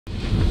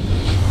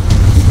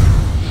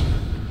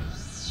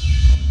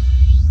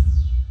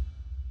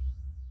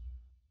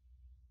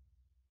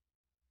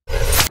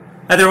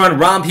Hi there everyone,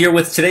 Rob here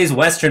with today's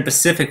Western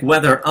Pacific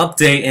weather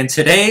update, and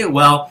today,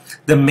 well,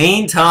 the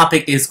main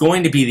topic is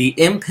going to be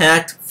the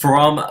impact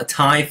from a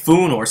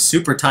typhoon or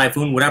super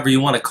typhoon, whatever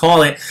you want to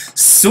call it,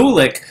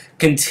 Soulik,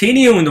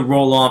 continuing to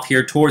roll off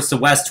here towards the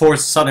west,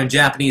 towards the southern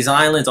Japanese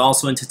islands,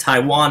 also into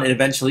Taiwan and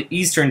eventually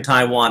eastern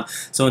Taiwan.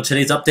 So in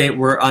today's update,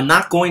 we're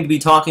not going to be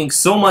talking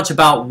so much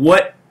about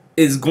what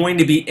is going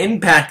to be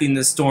impacting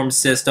the storm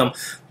system,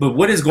 but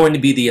what is going to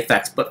be the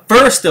effects. But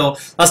first, though,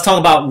 let's talk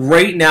about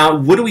right now,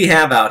 what do we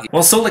have out here?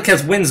 Well, Soulik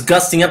has winds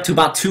gusting up to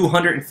about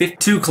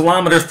 252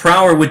 kilometers per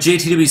hour with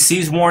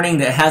JTWC's warning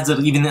that has it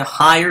even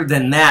higher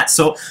than that.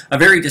 So a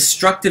very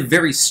destructive,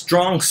 very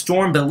strong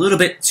storm, but a little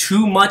bit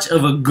too much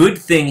of a good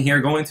thing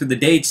here going through the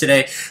day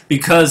today,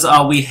 because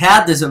we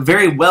had this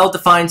very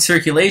well-defined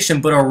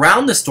circulation, but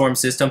around the storm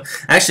system,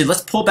 actually,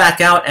 let's pull back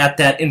out at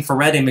that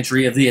infrared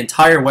imagery of the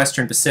entire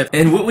Western Pacific.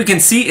 And what we can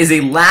see is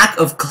a lack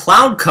of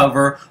cloud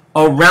cover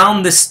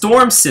around the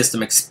storm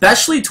system,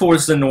 especially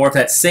towards the north.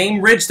 That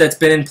same ridge that's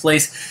been in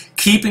place,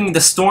 keeping the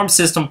storm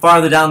system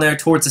farther down there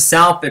towards the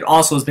south. It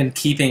also has been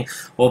keeping,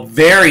 well,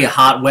 very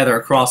hot weather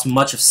across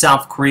much of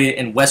South Korea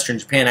and Western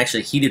Japan.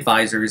 Actually, heat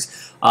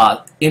advisories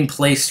in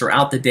place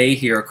throughout the day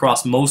here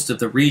across most of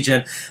the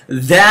region.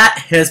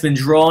 That has been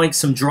drawing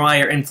some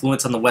drier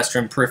influence on the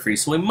western periphery.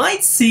 So we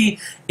might see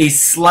a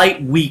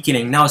slight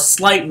weakening. Now, a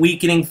slight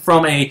weakening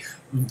from a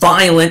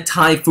violent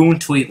typhoon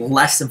to a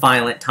less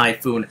violent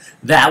typhoon.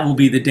 That will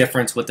be the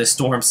difference with the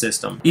storm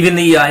system. Even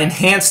the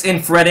enhanced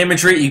infrared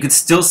imagery, you could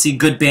still see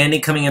good banding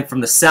coming in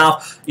from the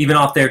south, even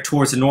off there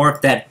towards the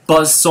north. That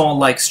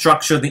buzzsaw-like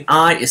structure, the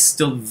eye is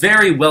still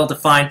very well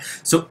defined,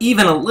 so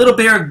even a little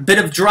bit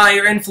of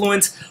drier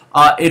influence,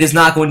 it is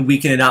not going to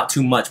weaken it out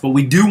too much, but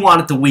we do want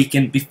it to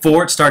weaken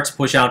before it starts to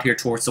push out here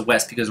towards the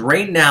west, because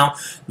right now,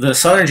 the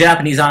southern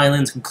Japanese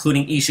islands,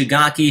 including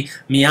Ishigaki,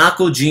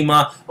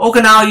 Miyako-jima,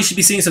 Okinawa, you should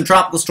be seeing some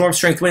tropical storm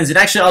strength winds. And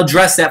actually, I'll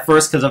address that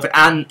first because I've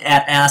gotten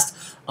asked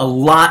a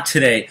lot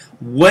today.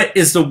 What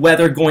is the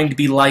weather going to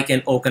be like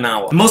in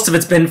Okinawa? Most of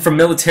it's been from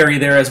military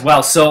there as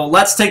well. So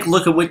let's take a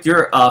look at what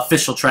your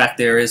official track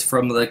there is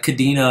from the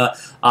Kadena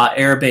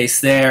Air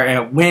Base there.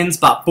 And winds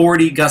about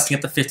 40, gusting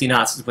up to 50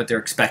 knots is what they're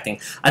expecting.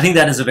 I think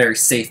that is a very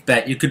safe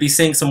bet. You could be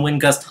seeing some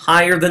wind gusts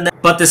higher than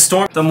that. But the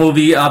storm will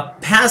be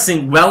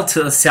passing well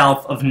to the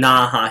south of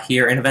Naha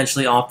here and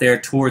eventually off there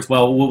towards,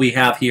 well, what we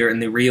have here in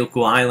the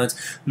Ryukyu Islands,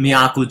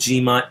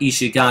 Miyako-jima,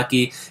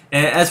 Ishigaki.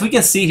 And as we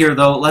can see here,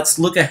 though, let's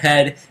look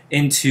ahead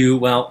into,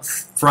 well,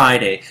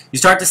 Friday. You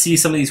start to see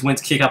some of these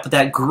winds kick up, but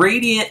that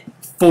gradient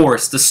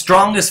force, the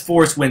strongest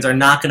force winds are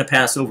not going to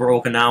pass over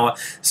Okinawa.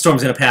 The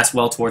storm's going to pass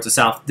well towards the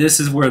south. This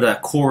is where the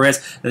core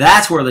is.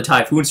 That's where the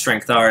typhoon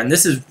strength are, and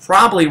this is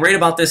probably right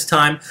about this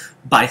time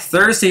by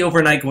Thursday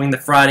overnight going to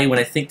Friday when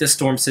I think the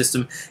storm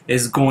system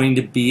is going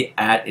to be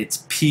at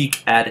its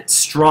peak, at its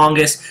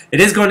strongest. It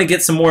is going to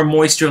get some more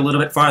moisture a little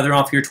bit farther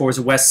off here towards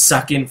the west,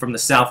 suck in from the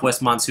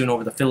southwest monsoon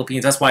over the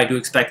Philippines. That's why I do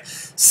expect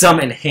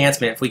some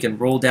enhancement. If we can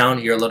roll down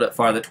here a little bit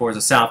farther towards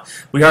the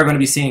south, we are going to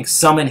be seeing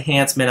some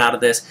enhancement out of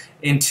this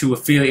into a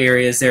few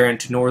areas there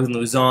into northern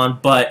Luzon,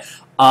 but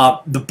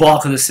the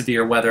bulk of the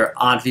severe weather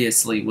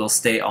obviously will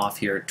stay off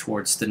here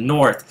towards the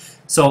north.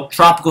 So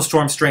tropical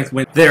storm strength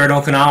wind there at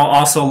Okinawa.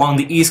 Also along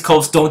the east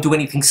coast, don't do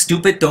anything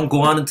stupid. Don't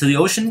go out into the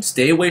ocean.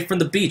 Stay away from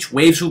the beach.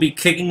 Waves will be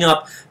kicking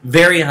up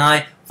very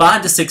high,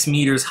 5 to 6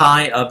 meters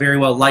high, very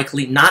well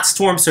likely. Not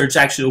storm surge,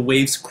 actually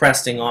waves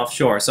cresting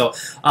offshore. So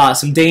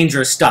some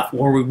dangerous stuff.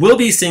 Where we will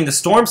be seeing the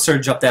storm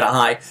surge up that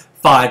high,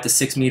 5 to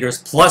 6 meters,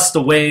 plus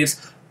the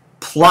waves,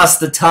 plus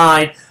the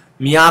tide.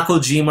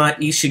 Miyako-jima,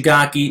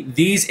 Ishigaki,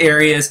 these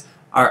areas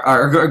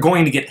are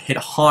going to get hit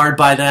hard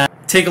by that.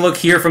 Take a look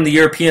here from the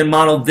European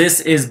model.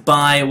 This is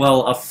by,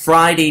 well, a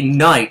Friday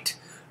night.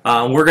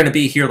 We're going to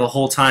be here the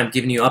whole time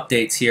giving you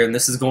updates here, and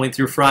this is going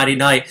through Friday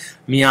night.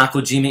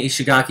 Miyako-jima,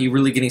 Ishigaki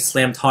really getting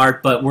slammed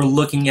hard, but we're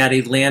looking at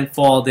a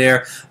landfall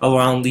there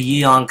around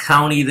Liang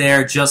County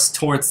there, just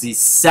towards the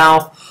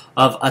south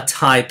of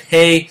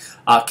Taipei.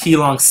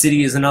 Keelung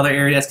City is another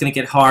area that's going to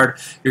get hard.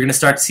 You're going to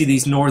start to see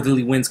these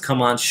northerly winds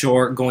come on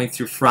shore going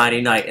through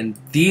Friday night. And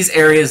these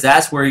areas,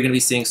 that's where you're going to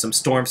be seeing some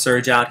storm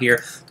surge out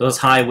here, those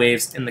high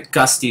waves and the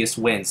gustiest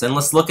winds. And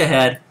let's look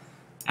ahead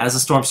as the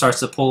storm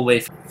starts to pull away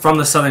from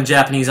the southern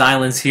Japanese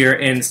islands here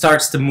and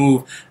starts to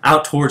move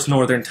out towards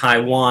northern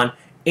Taiwan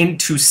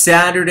into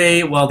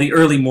Saturday, well, the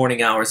early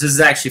morning hours. This is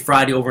actually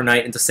Friday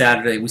overnight into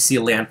Saturday. We see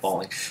a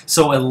landfalling.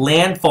 So a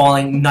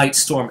landfalling night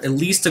storm, at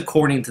least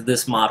according to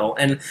this model.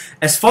 And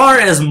as far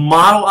as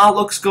model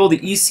outlooks go, the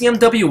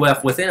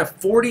ECMWF, within a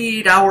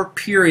 48-hour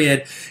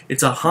period,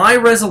 it's a high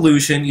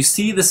resolution. You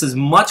see this is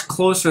much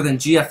closer than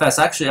GFS.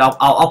 Actually,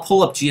 I'll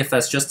pull up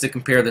GFS just to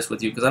compare this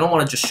with you, because I don't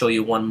want to just show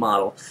you one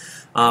model.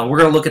 We're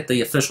going to look at the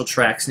official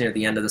tracks near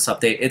the end of this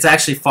update. It's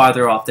actually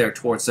farther off there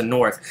towards the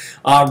north.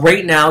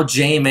 Right now,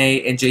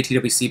 JMA and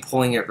JTWC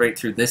pulling it right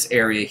through this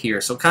area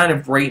here, so kind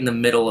of right in the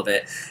middle of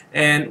it.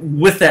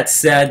 And with that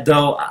said,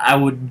 though, I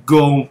would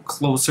go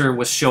closer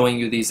with showing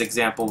you these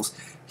examples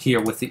here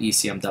with the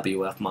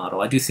ECMWF model.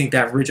 I do think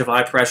that ridge of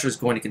high pressure is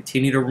going to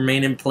continue to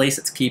remain in place.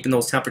 It's keeping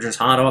those temperatures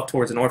hot up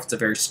towards the north. It's a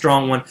very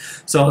strong one.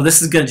 So this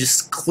is going to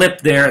just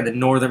clip there in the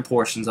northern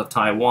portions of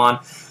Taiwan.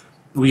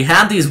 We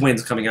have these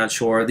winds coming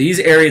onshore. These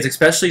areas,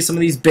 especially some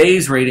of these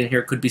bays right in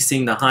here, could be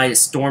seeing the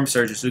highest storm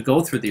surges as we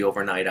go through the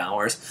overnight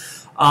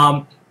hours.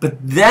 But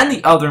then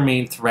the other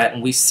main threat,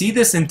 and we see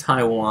this in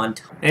Taiwan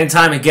and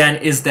time again,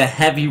 is the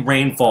heavy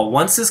rainfall.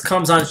 Once this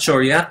comes on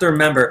shore, you have to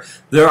remember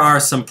there are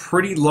some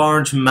pretty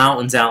large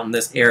mountains out in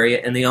this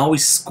area, and they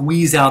always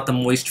squeeze out the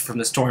moisture from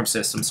the storm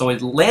system. So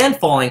it's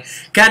landfalling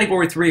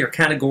Category 3 or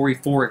Category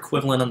 4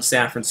 equivalent on the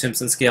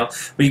Saffir-Simpson scale.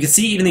 But you can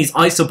see even these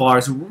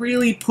isobars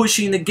really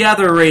pushing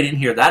together right in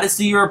here. That is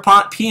the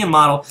European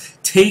model,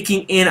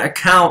 taking in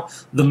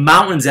account the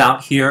mountains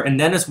out here. And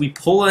then as we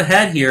pull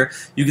ahead here,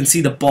 you can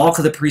see the bulk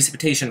of the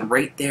precipitation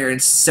right there in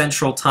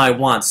central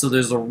Taiwan. So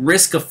there's a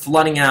risk of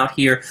flooding out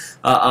here,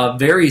 a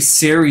very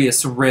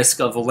serious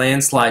risk of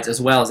landslides as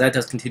well, as that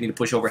does continue to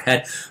push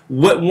overhead.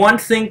 One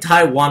thing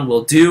Taiwan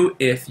will do,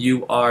 if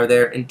you are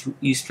there into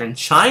eastern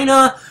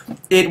China,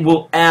 it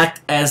will act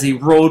as a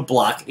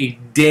roadblock, a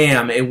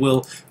dam. It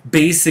will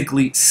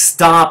basically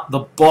stop the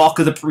bulk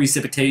of the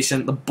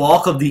precipitation, the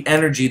bulk of the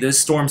energy this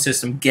storm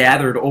system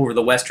gathered over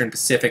the western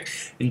Pacific,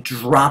 and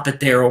drop it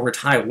there over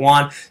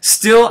Taiwan.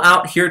 Still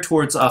out here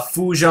towards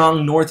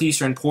Fujian,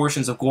 northeastern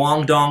portions of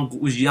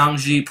Guangdong,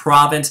 Jiangxi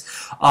province,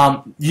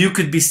 you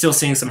could be still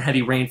seeing some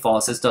heavy rainfall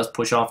as this does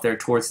push off there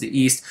towards the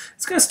east.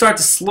 It's going to start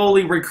to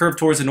slowly recurve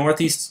towards the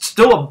northeast.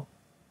 Still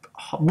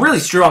a really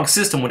strong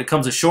system when it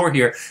comes ashore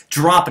here,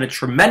 dropping a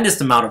tremendous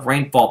amount of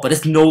rainfall, but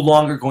it's no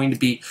longer going to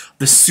be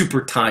the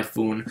super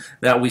typhoon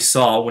that we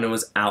saw when it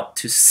was out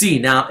to sea.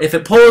 Now, if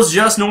it pulls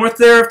just north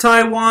there of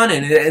Taiwan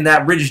and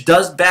that ridge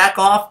does back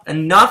off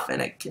enough,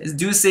 and I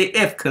do say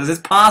if because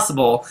it's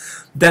possible,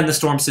 then the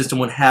storm system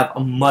would have a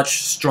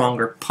much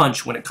stronger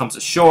punch when it comes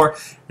ashore.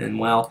 And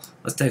well,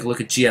 let's take a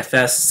look at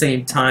GFS,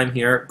 same time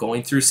here,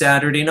 going through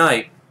Saturday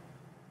night.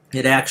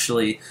 It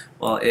actually,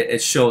 well,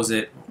 it shows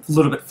it a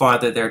little bit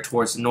farther there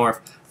towards the north,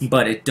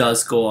 but it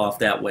does go off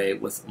that way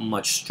with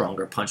much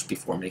stronger punch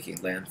before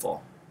making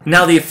landfall.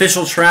 Now the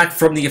official track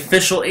from the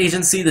official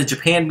agency, the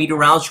Japan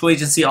Meteorological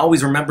Agency.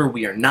 Always remember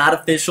we are not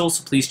official,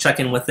 so please check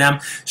in with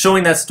them.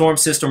 Showing that storm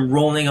system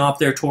rolling off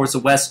there towards the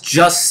west,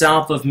 just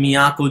south of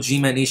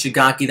Miyako-jima and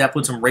Ishigaki. That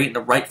puts them right in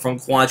the right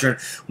front quadrant.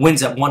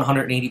 Winds at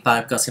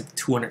 185, gusting to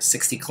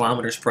 260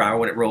 kilometers per hour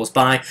when it rolls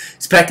by.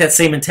 Expect that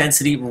same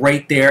intensity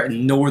right there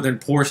in northern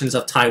portions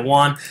of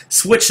Taiwan.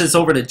 Switch this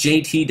over to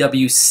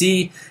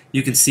JTWC.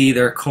 You can see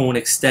their cone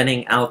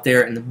extending out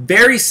there in a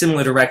very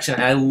similar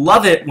direction. I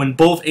love it when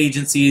both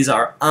agencies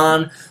are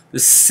on the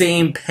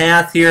same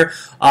path here.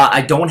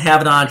 I don't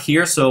have it on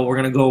here, so we're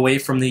going to go away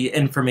from the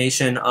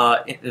information,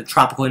 the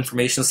Tropical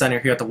Information Center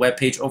here at the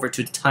webpage, over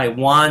to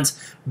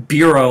Taiwan's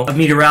Bureau of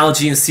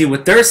Meteorology and see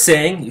what they're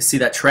saying. You see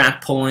that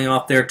track pulling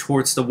off there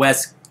towards the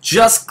west,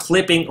 just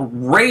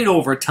clipping right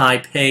over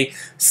Taipei,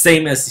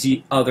 same as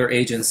the other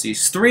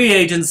agencies. Three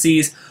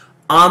agencies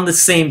on the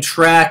same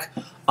track.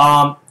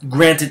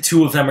 Granted,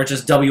 two of them are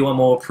just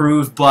WMO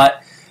approved,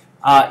 but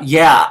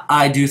yeah,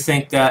 I do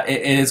think that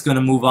it is going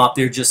to move off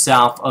there just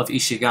south of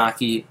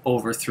Ishigaki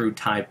over through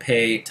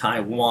Taipei,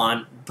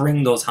 Taiwan,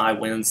 bring those high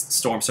winds,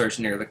 storm surge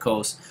near the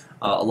coast.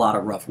 A lot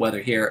of rough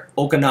weather here.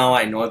 Okinawa,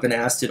 I know I've been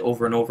asked it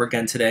over and over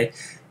again today.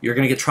 You're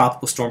going to get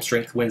tropical storm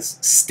strength winds.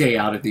 Stay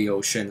out of the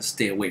ocean.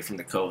 Stay away from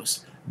the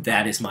coast.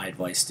 That is my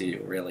advice to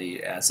you,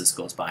 really, as this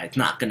goes by. It's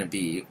not going to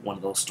be one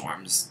of those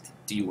storms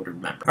you would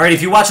remember. Alright,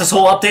 if you watch this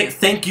whole update,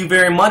 thank you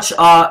very much.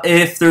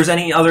 If there's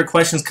any other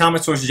questions,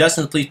 comments, or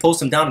suggestions, please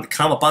post them down in the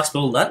comment box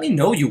below. Let me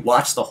know you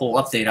watched the whole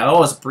update. I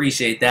always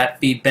appreciate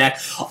that feedback.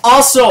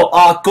 Also,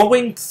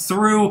 going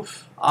through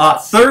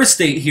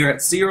Thursday here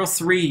at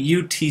 03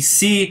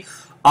 UTC,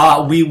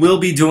 we will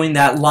be doing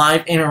that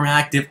live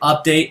interactive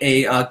update,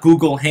 a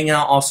Google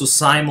Hangout, also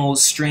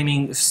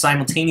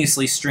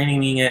simultaneously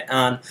streaming it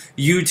on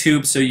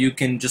YouTube, so you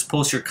can just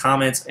post your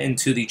comments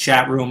into the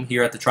chat room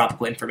here at the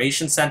Tropical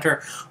Information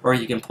Center, or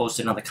you can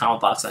post it on the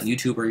comment box on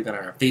YouTube or even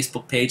on our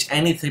Facebook page.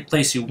 Any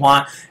place you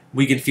want,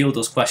 we can field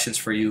those questions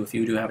for you if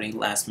you do have any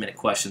last-minute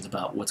questions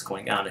about what's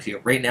going on here.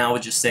 Right now, I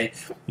would just say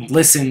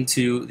listen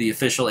to the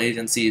official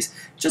agencies.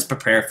 Just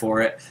prepare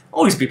for it.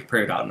 Always be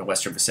prepared out in the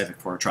Western Pacific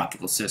for a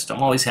tropical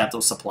system. Always have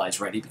those supplies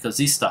ready because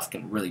these stuff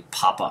can really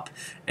pop up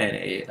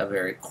in a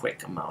very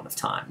quick amount of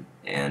time.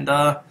 And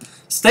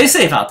stay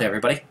safe out there,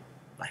 everybody.